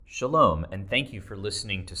Shalom, and thank you for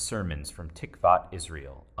listening to sermons from Tikvat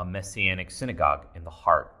Israel, a Messianic synagogue in the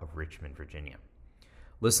heart of Richmond, Virginia.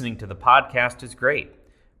 Listening to the podcast is great,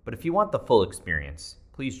 but if you want the full experience,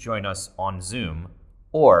 please join us on Zoom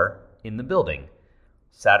or in the building,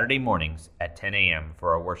 Saturday mornings at 10 a.m.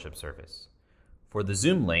 for our worship service. For the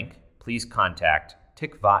Zoom link, please contact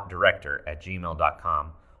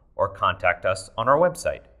tikvatdirector@gmail.com or contact us on our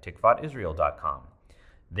website, tikvatisrael.com.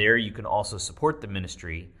 There you can also support the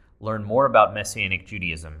ministry, learn more about Messianic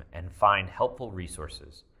Judaism, and find helpful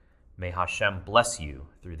resources. May Hashem bless you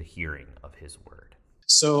through the hearing of His word.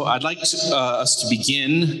 So I'd like us to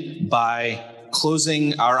begin by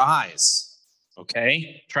closing our eyes,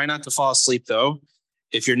 okay? Try not to fall asleep, though.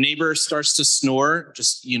 If your neighbor starts to snore,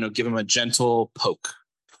 just, give him a gentle poke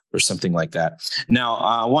or something like that. Now,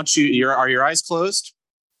 I want are your eyes closed?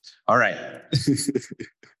 All right.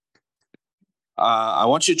 I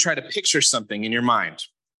want you to try to picture something in your mind.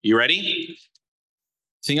 You ready?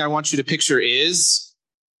 The thing I want you to picture is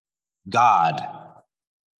God.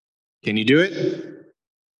 Can you do it?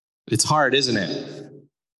 It's hard, isn't it?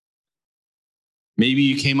 Maybe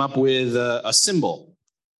you came up with a symbol.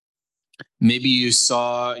 Maybe you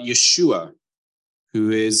saw Yeshua, who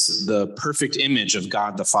is the perfect image of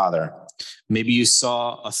God the Father. Maybe you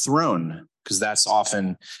saw a throne, because that's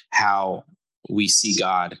often how we see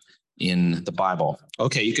God in the Bible.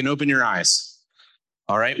 Okay, you can open your eyes.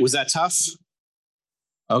 All right, was that tough?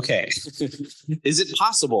 Okay. Is it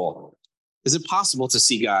possible? Is it possible to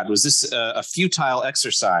see God? Was this a futile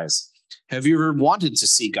exercise? Have you ever wanted to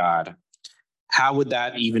see God? How would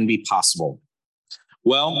that even be possible?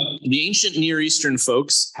 Well, the ancient Near Eastern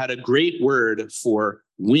folks had a great word for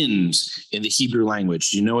wind in the Hebrew language.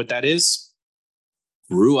 Do you know what that is?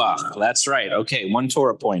 Ruach. That's right. Okay, 1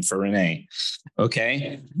 Torah point for Renee.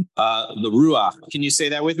 Okay, the Ruach. Can you say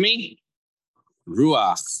that with me?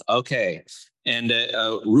 Ruach. Okay, and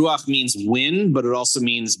Ruach means wind, but it also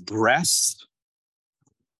means breath,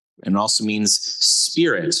 and also means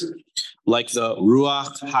spirit, like the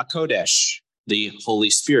Ruach HaKodesh, the Holy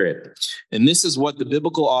Spirit. And this is what the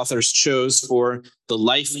biblical authors chose for the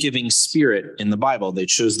life-giving spirit in the Bible. They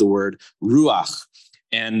chose the word Ruach.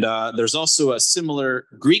 And there's also a similar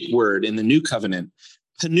Greek word in the New Covenant,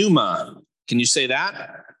 pneuma. Can you say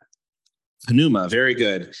that? Pneuma, very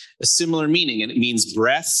good. A similar meaning, and it means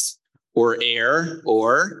breath or air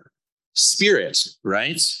or spirit,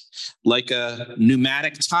 right? Like a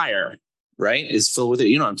pneumatic tire, right, is filled with it.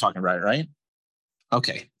 You know what I'm talking about, right?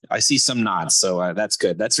 Okay, I see some nods, so that's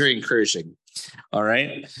good. That's very encouraging. All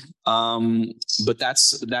right, but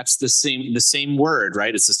that's the same word,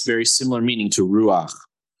 right? It's this very similar meaning to ruach.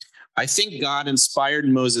 I think God inspired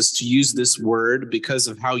Moses to use this word because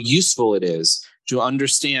of how useful it is to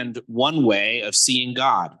understand one way of seeing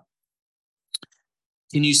God.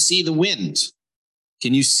 Can you see the wind?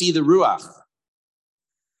 Can you see the ruach?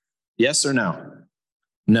 Yes or no?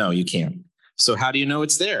 No, you can't. So how do you know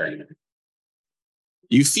it's there?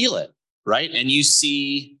 You feel it, right? And you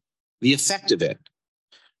see the effect of it,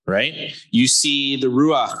 right? You see the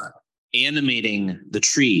ruach animating the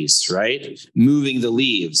trees, right? Moving the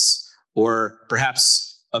leaves, or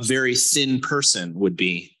perhaps a very thin person would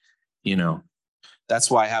be, That's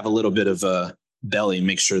why I have a little bit of a belly,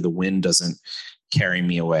 make sure the wind doesn't carry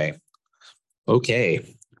me away.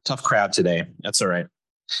 Okay, tough crowd today. That's all right.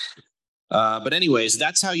 But anyways,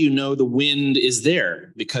 that's how you know the wind is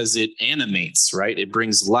there, because it animates, right? It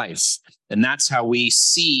brings life. And that's how we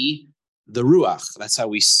see the ruach. That's how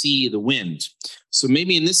we see the wind. So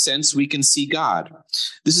maybe in this sense, we can see God.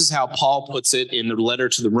 This is how Paul puts it in the letter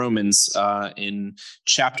to the Romans in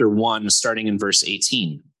chapter 1, starting in verse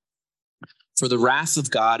 18. For the wrath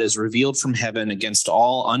of God is revealed from heaven against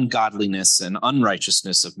all ungodliness and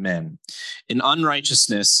unrighteousness of men. In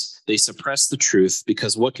unrighteousness, they suppress the truth,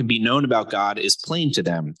 because what can be known about God is plain to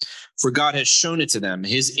them. For God has shown it to them.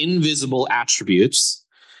 His invisible attributes,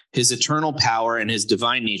 His eternal power, and His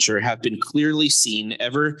divine nature have been clearly seen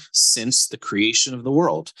ever since the creation of the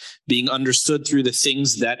world, being understood through the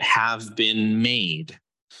things that have been made.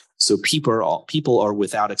 So people are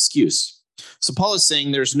without excuse. So Paul is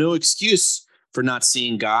saying there's no excuse for not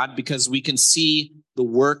seeing God, because we can see the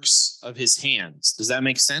works of His hands. Does that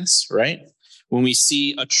make sense, right? When we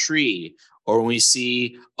see a tree, or when we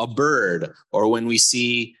see a bird, or when we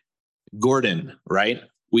see Gordon, right?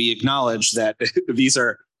 We acknowledge that these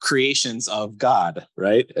are creations of God,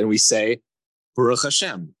 right? And we say, Baruch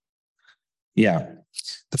Hashem. Yeah.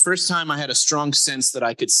 The first time I had a strong sense that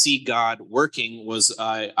I could see God working was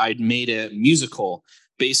I'd made a musical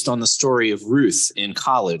based on the story of Ruth in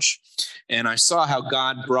college. and I saw how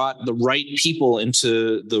God brought the right people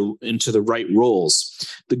into the right roles.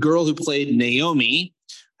 The girl who played Naomi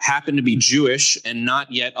happened to be Jewish and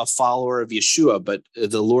not yet a follower of Yeshua, but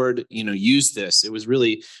the Lord, used this. It was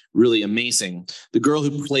really, really amazing. The girl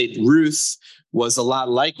who played Ruth was a lot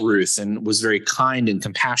like Ruth and was very kind and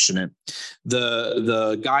compassionate.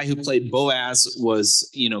 The guy who played Boaz was,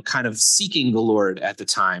 kind of seeking the Lord at the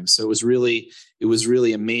time. So it was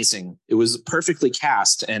really amazing. It was perfectly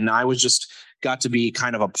cast, and I was just got to be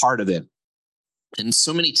kind of a part of it. And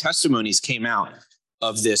so many testimonies came out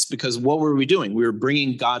of this, because what were we doing? We were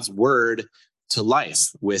bringing God's word to life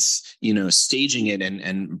with, staging it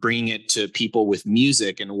and bringing it to people with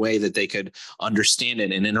music in a way that they could understand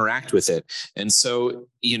it and interact with it. And so,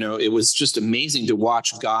 it was just amazing to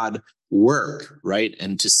watch God work, right?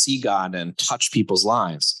 And to see God and touch people's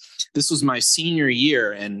lives. This was my senior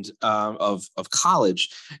year of college.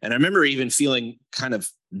 And I remember even feeling kind of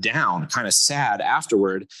down, kind of sad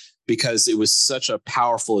afterward, because it was such a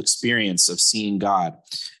powerful experience of seeing God,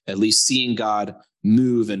 at least seeing God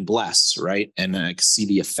move and bless, right? And I could see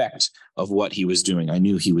the effect of what he was doing. I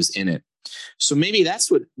knew he was in it. So maybe that's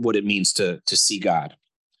what it means to see God.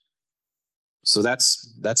 So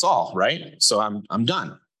that's all, right? So I'm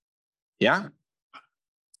done. Yeah.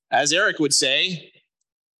 As Eric would say,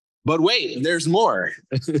 but wait, there's more.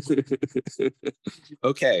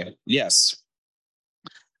 Okay. Yes.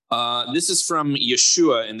 This is from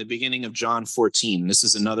Yeshua in the beginning of John 14. This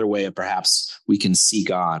is another way of perhaps we can see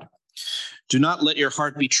God. Do not let your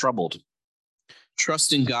heart be troubled.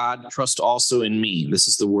 Trust in God, trust also in me. This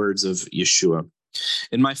is the words of Yeshua.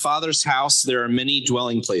 In my Father's house, there are many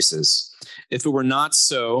dwelling places. If it were not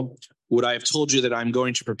so, would I have told you that I'm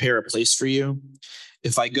going to prepare a place for you?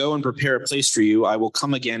 If I go and prepare a place for you, I will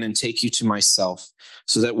come again and take you to myself,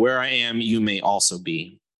 so that where I am, you may also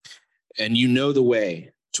be. And you know the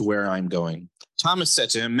way to where I'm going. Thomas said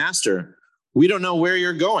to him, Master, we don't know where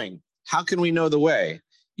you're going. How can we know the way?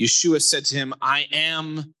 Yeshua said to him, I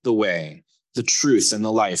am the way, the truth, and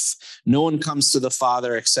the life. No one comes to the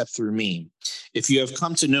Father except through me. If you have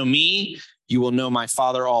come to know me, you will know my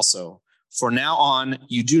Father also. For now on,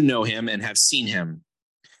 you do know him and have seen him.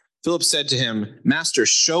 Philip said to him, Master,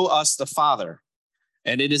 show us the Father,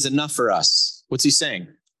 and it is enough for us. What's he saying?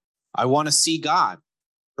 I want to see God,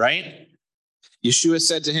 right? Yeshua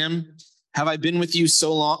said to him, have I been with you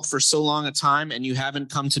for so long a time, and you haven't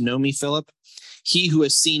come to know me, Philip? He who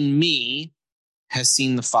has seen me has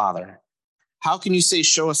seen the Father. How can you say,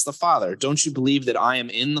 show us the Father? Don't you believe that I am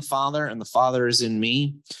in the Father and the Father is in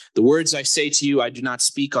me? The words I say to you, I do not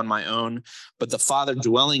speak on my own, but the Father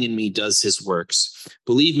dwelling in me does his works.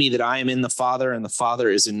 Believe me that I am in the Father and the Father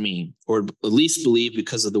is in me, or at least believe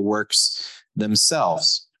because of the works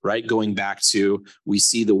themselves, right? Going back to, we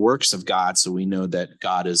see the works of God, so we know that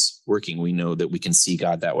God is working. We know that we can see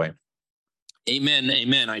God that way. Amen,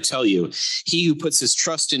 amen, I tell you, he who puts his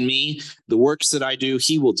trust in me, the works that I do,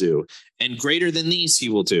 he will do, and greater than these he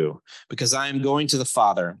will do, because I am going to the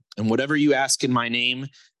Father, and whatever you ask in my name,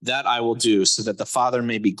 that I will do, so that the Father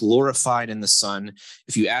may be glorified in the Son.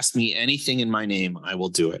 If you ask me anything in my name, I will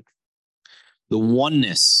do it. The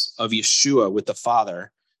oneness of Yeshua with the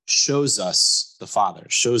Father shows us the Father,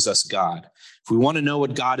 shows us God. If we want to know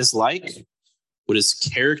what God is like, what his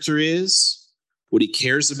character is, what he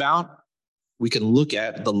cares about, we can look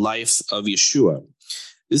at the life of Yeshua.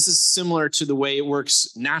 This is similar to the way it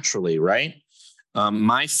works naturally, right?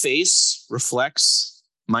 My face reflects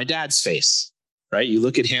my dad's face, right? You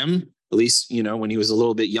look at him, at least, when he was a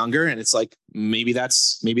little bit younger, and it's like, maybe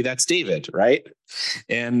that's David, right?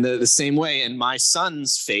 And the same way, and my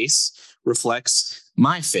son's face reflects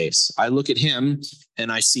my face. I look at him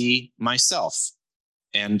and I see myself.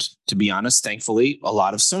 And to be honest, thankfully, a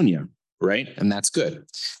lot of Sonia, right? And that's good.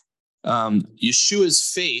 Yeshua's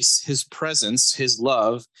face, his presence, his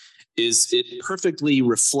love, it perfectly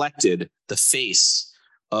reflected the face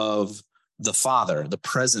of the Father, the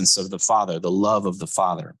presence of the Father, the love of the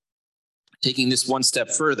Father. Taking this one step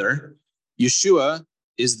further, Yeshua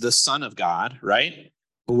is the Son of God, right?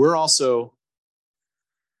 But we're also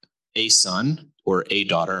a son or a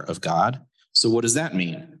daughter of God. So what does that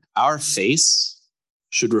mean? Our face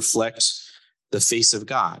should reflect the face of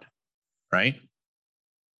God, right?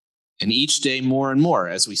 And each day more and more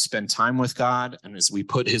as we spend time with God and as we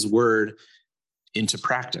put his word into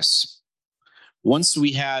practice. Once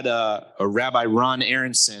we had a Rabbi Ron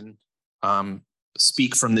Aronson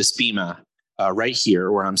speak from this bima right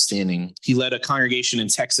here where I'm standing. He led a congregation in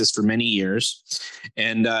Texas for many years,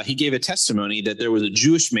 and he gave a testimony that there was a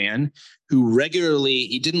Jewish man who regularly,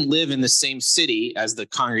 he didn't live in the same city as the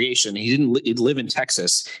congregation. He didn't live in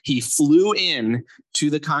Texas. He flew in to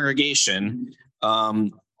the congregation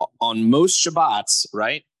on most Shabbats,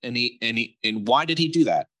 right? And why did he do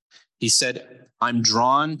that? He said, "I'm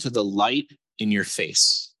drawn to the light in your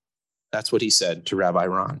face." That's what he said to Rabbi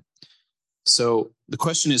Ron. So the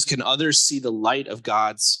question is, can others see the light of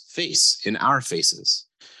God's face in our faces,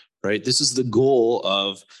 right? This is the goal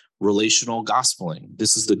of relational gospeling.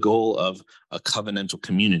 This is the goal of a covenantal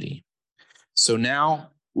community. So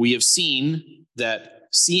now we have seen that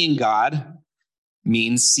seeing God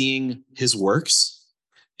means seeing his works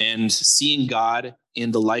and seeing God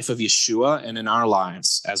in the life of Yeshua and in our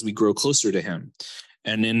lives as we grow closer to him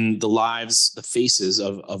and in the lives, the faces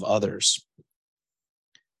of others.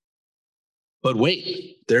 But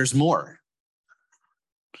wait, there's more.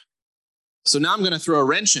 So now I'm going to throw a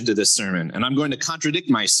wrench into this sermon, and I'm going to contradict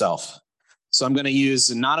myself. So I'm going to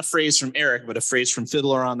use not a phrase from Eric, but a phrase from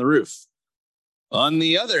Fiddler on the Roof. On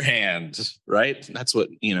the other hand, right? That's what,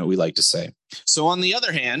 we like to say. So on the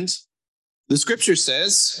other hand, the scripture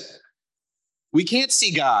says we can't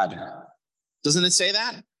see God. Doesn't it say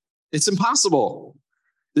that? It's impossible.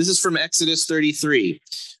 This is from Exodus 33.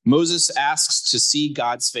 Moses asks to see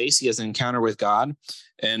God's face. He has an encounter with God,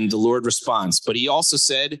 and the Lord responds. But he also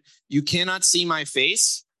said, "You cannot see my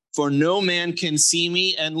face, for no man can see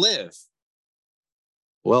me and live."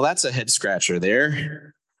 Well, that's a head scratcher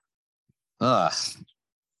there. But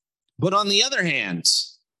on the other hand,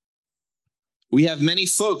 we have many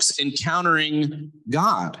folks encountering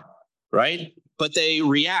God, right? But they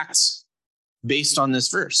react based on this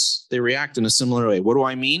verse. They react in a similar way. What do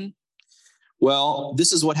I mean? Well,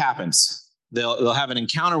 this is what happens. They'll have an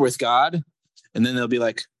encounter with God, and then they'll be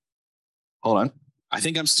like, "Hold on, I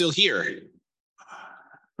think I'm still here."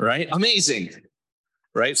 Right? Amazing.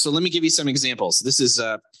 Right? So let me give you some examples. This is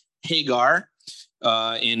Hagar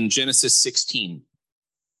in Genesis 16.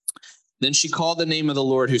 Then she called the name of the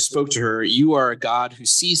Lord who spoke to her, "You are a God who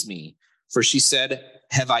sees me." For she said,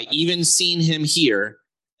 "Have I even seen him here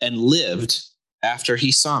and lived after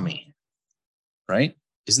he saw me?" Right?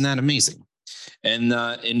 Isn't that amazing? And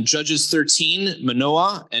in Judges 13,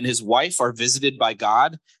 Manoah and his wife are visited by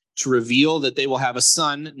God to reveal that they will have a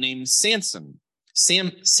son named Samson,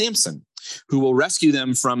 who will rescue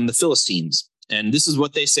them from the Philistines. And this is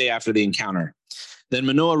what they say after the encounter. Then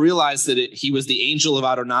Manoah realized that he was the angel of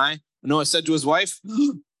Adonai. Manoah said to his wife,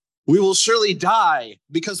 "We will surely die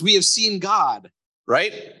because we have seen God,"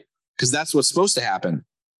 right? Because that's what's supposed to happen.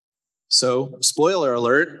 So, spoiler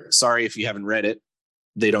alert, sorry if you haven't read it,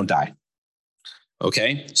 they don't die.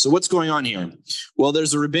 Okay, so what's going on here? Well,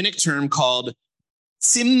 there's a rabbinic term called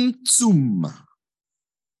tzimtzum.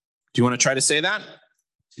 Do you want to try to say that?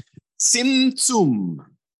 Tzimtzum.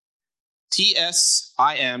 T-S-I-M-T-S-U-M.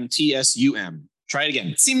 Try it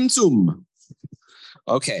again. Tzimtzum.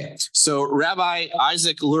 Okay, so Rabbi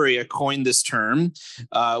Isaac Luria coined this term,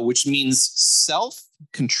 which means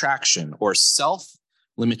self-contraction or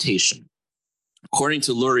self-limitation. According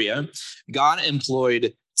to Luria, God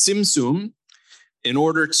employed tzimtzum in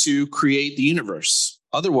order to create the universe.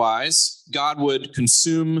 Otherwise, God would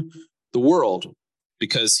consume the world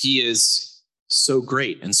because he is so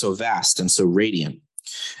great and so vast and so radiant.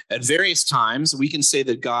 At various times, we can say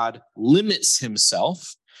that God limits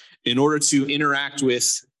himself in order to interact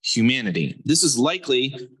with humanity. This is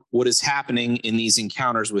likely what is happening in these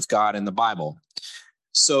encounters with God in the Bible.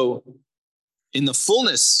 So, in the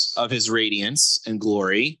fullness of his radiance and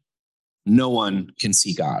glory, no one can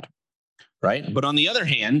see God. Right? But on the other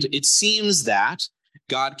hand, it seems that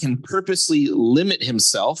God can purposely limit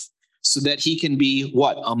himself so that he can be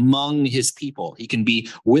what? Among his people. He can be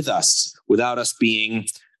with us without us being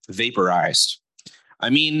vaporized. I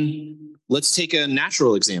mean, let's take a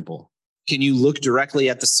natural example. Can you look directly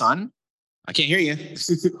at the sun? I can't hear you.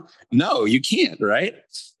 No, you can't, right?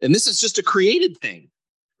 And this is just a created thing,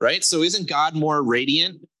 right? So isn't God more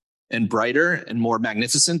radiant and brighter and more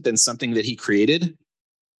magnificent than something that he created?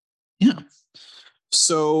 Yeah.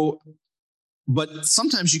 So, but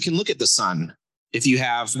sometimes you can look at the sun if you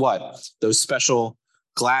have what? Those special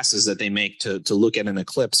glasses that they make to look at an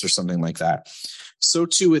eclipse or something like that. So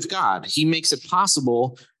too with God, he makes it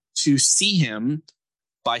possible to see him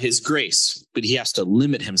by his grace, but he has to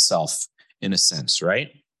limit himself in a sense, right?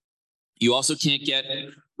 You also can't get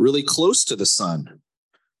really close to the sun,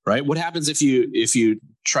 right? What happens if you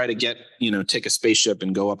try to take a spaceship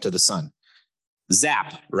and go up to the sun?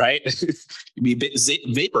 Zap, right? You'd be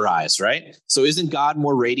vaporized, right? So isn't God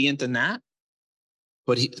more radiant than that?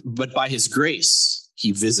 but by his grace,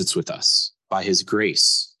 he visits with us. By his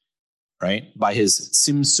grace, right? By his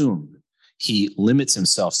simsum, he limits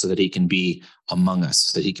himself so that he can be among us,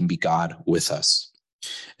 so that he can be God with us.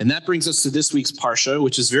 And that brings us to this week's Parsha,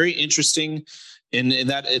 which is very interesting in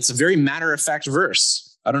that it's a very matter-of-fact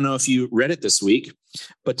verse. I don't know if you read it this week,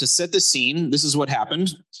 but to set the scene, this is what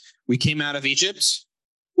happened. We came out of Egypt.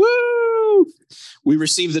 Woo! We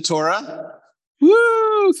received the Torah.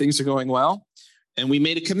 Woo! Things are going well. And we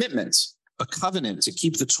made a commitment, a covenant to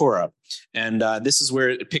keep the Torah. And this is where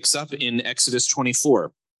it picks up in Exodus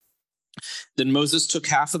 24. Then Moses took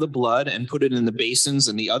half of the blood and put it in the basins,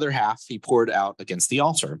 and the other half he poured out against the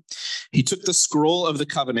altar. He took the scroll of the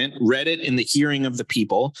covenant, read it in the hearing of the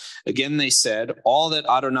people. Again, they said, all that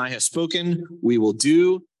Adonai has spoken, we will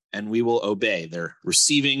do, and we will obey. They're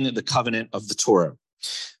receiving the covenant of the Torah.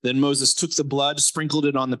 Then Moses took the blood, sprinkled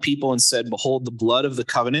it on the people, and said, behold, the blood of the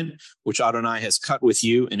covenant, which Adonai has cut with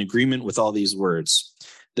you in agreement with all these words.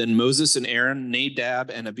 Then Moses and Aaron, Nadab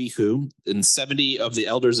and Abihu, and 70 of the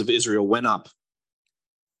elders of Israel went up.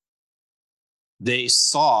 They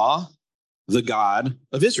saw the God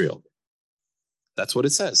of Israel. That's what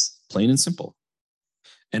it says, plain and simple.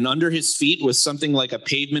 And under his feet was something like a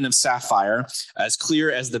pavement of sapphire, as clear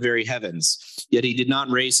as the very heavens. Yet he did not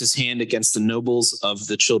raise his hand against the nobles of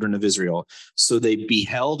the children of Israel. So they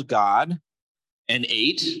beheld God and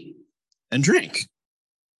ate and drank.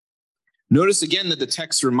 Notice again that the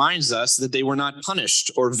text reminds us that they were not punished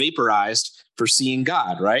or vaporized for seeing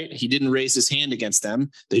God, right? He didn't raise his hand against them.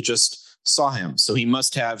 They just saw him. So he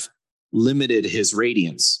must have limited his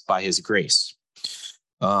radiance by his grace.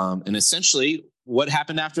 And essentially, what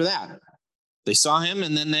happened after that? They saw him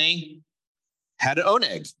and then they had an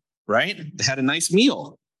oneg, right? They had a nice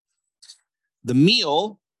meal. The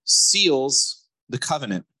meal seals the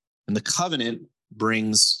covenant, and the covenant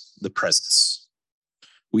brings the presence.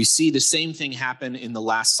 We see the same thing happen in the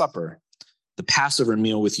Last Supper, the Passover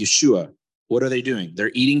meal with Yeshua. What are they doing?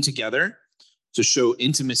 They're eating together to show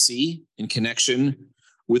intimacy and connection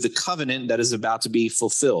with the covenant that is about to be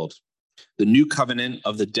fulfilled, the new covenant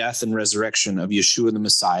of the death and resurrection of Yeshua the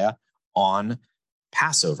Messiah on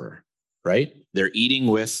Passover, right? They're eating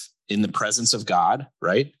in the presence of God,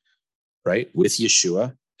 right, with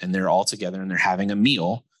Yeshua, and they're all together and they're having a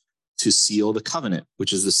meal to seal the covenant,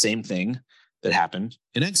 which is the same thing that happened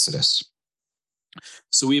in Exodus.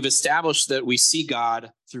 So we've established that we see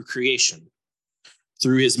God through creation,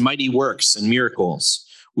 through his mighty works and miracles.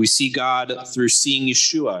 We see God through seeing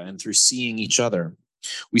Yeshua and through seeing each other.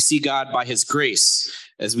 We see God by his grace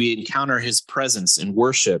as we encounter his presence in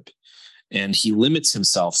worship, and he limits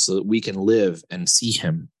himself so that we can live and see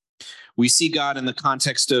him. We see God in the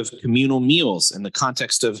context of communal meals, in the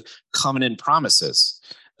context of covenant promises.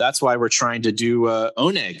 That's why we're trying to do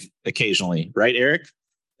oneg occasionally, right, Eric?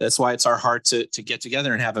 That's why it's our heart to get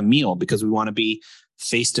together and have a meal, because we want to be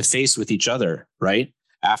face to face with each other, right?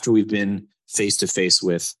 After we've been face to face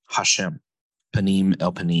with Hashem, panim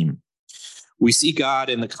el panim. We see God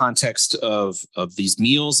in the context of these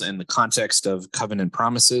meals and the context of covenant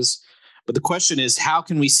promises. But the question is, how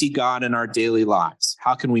can we see God in our daily lives?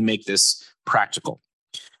 How can we make this practical?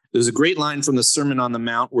 There's a great line from the Sermon on the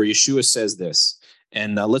Mount where Yeshua says this.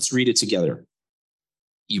 And let's read it together.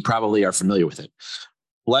 You probably are familiar with it.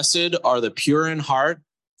 Blessed are the pure in heart,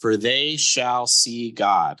 for they shall see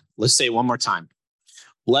God. Let's say it one more time.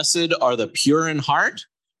 Blessed are the pure in heart,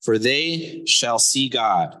 for they shall see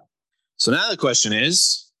God. So now the question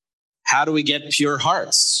is, how do we get pure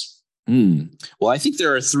hearts? Well, I think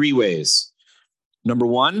there are three ways. Number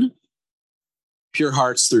one, pure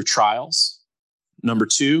hearts through trials. Number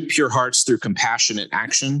two, pure hearts through compassionate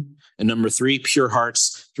action. And number three, pure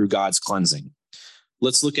hearts through God's cleansing.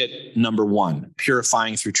 Let's look at number one,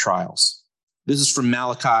 purifying through trials. This is from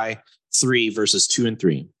Malachi 3, verses 2 and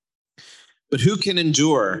 3. But who can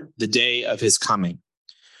endure the day of his coming?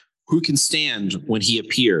 Who can stand when he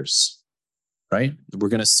appears? Right? We're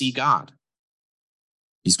going to see God.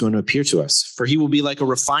 He's going to appear to us. For he will be like a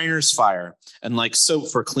refiner's fire and like soap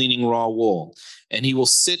for cleaning raw wool. And he will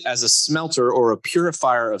sit as a smelter or a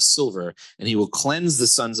purifier of silver. And he will cleanse the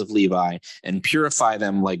sons of Levi and purify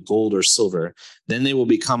them like gold or silver. Then they will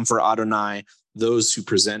become for Adonai those who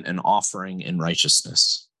present an offering in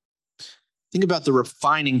righteousness. Think about the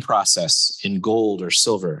refining process in gold or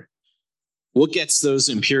silver. What gets those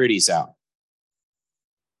impurities out?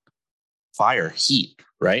 Fire, heat,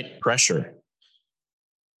 right? Pressure.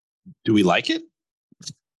 Do we like it?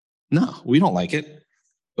 No, we don't like it.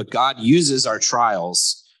 But God uses our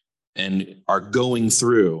trials and our going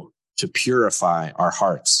through to purify our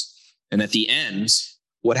hearts. And at the end,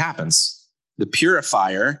 what happens? The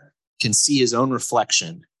purifier can see his own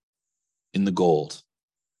reflection in the gold,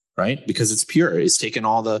 right? Because it's pure. It's taken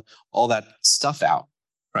all that stuff out,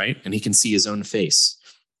 right? And he can see his own face.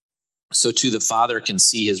 So too, the Father can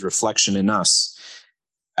see his reflection in us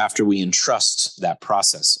after we entrust that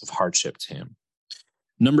process of hardship to him.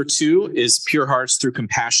 Number 2 is pure hearts through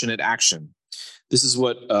compassionate action. This is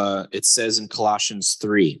what it says in Colossians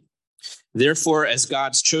 3. Therefore, as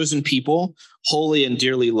God's chosen people, holy and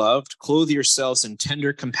dearly loved, clothe yourselves in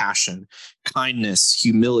tender compassion, kindness,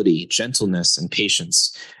 humility, gentleness, and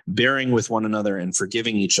patience, bearing with one another and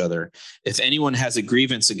forgiving each other. If anyone has a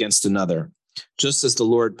grievance against another, just as the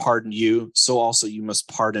Lord pardoned you, so also you must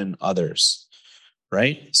pardon others.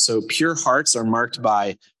 Right? So pure hearts are marked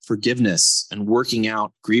by forgiveness and working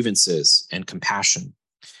out grievances and compassion.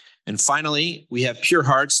 And finally, we have pure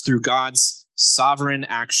hearts through God's sovereign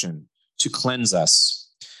action to cleanse us.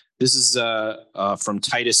 This is from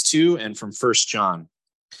Titus 2 and from 1 John.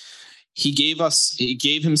 He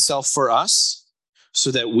gave himself for us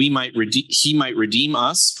so that he might redeem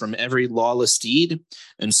us from every lawless deed,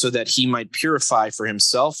 and so that he might purify for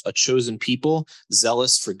himself a chosen people,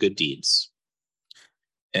 zealous for good deeds.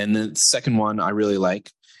 And the second one I really like.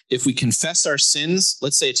 If we confess our sins,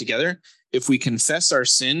 let's say it together. If we confess our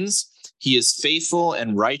sins, he is faithful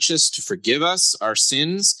and righteous to forgive us our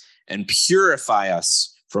sins and purify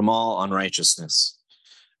us from all unrighteousness.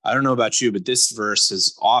 I don't know about you, but this verse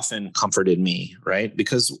has often comforted me, right?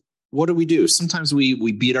 Because what do? Sometimes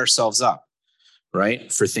we beat ourselves up, right,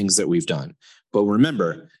 for things that we've done. But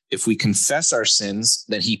remember, if we confess our sins,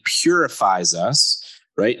 then he purifies us,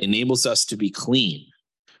 right? Enables us to be clean,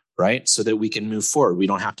 right? So that we can move forward. We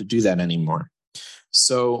don't have to do that anymore.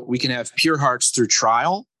 So we can have pure hearts through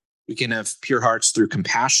trial. We can have pure hearts through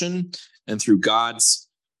compassion and through God's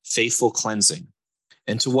faithful cleansing.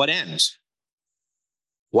 And to what end?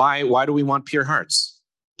 Why do we want pure hearts?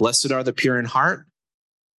 Blessed are the pure in heart,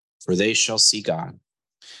 for they shall see God.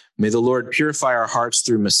 May the Lord purify our hearts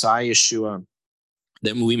through Messiah Yeshua,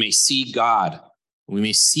 that we may see God. We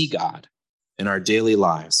may see God in our daily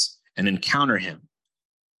lives and encounter him,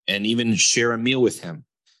 and even share a meal with him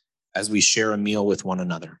as we share a meal with one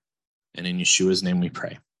another. And in Yeshua's name we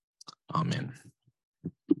pray. Amen.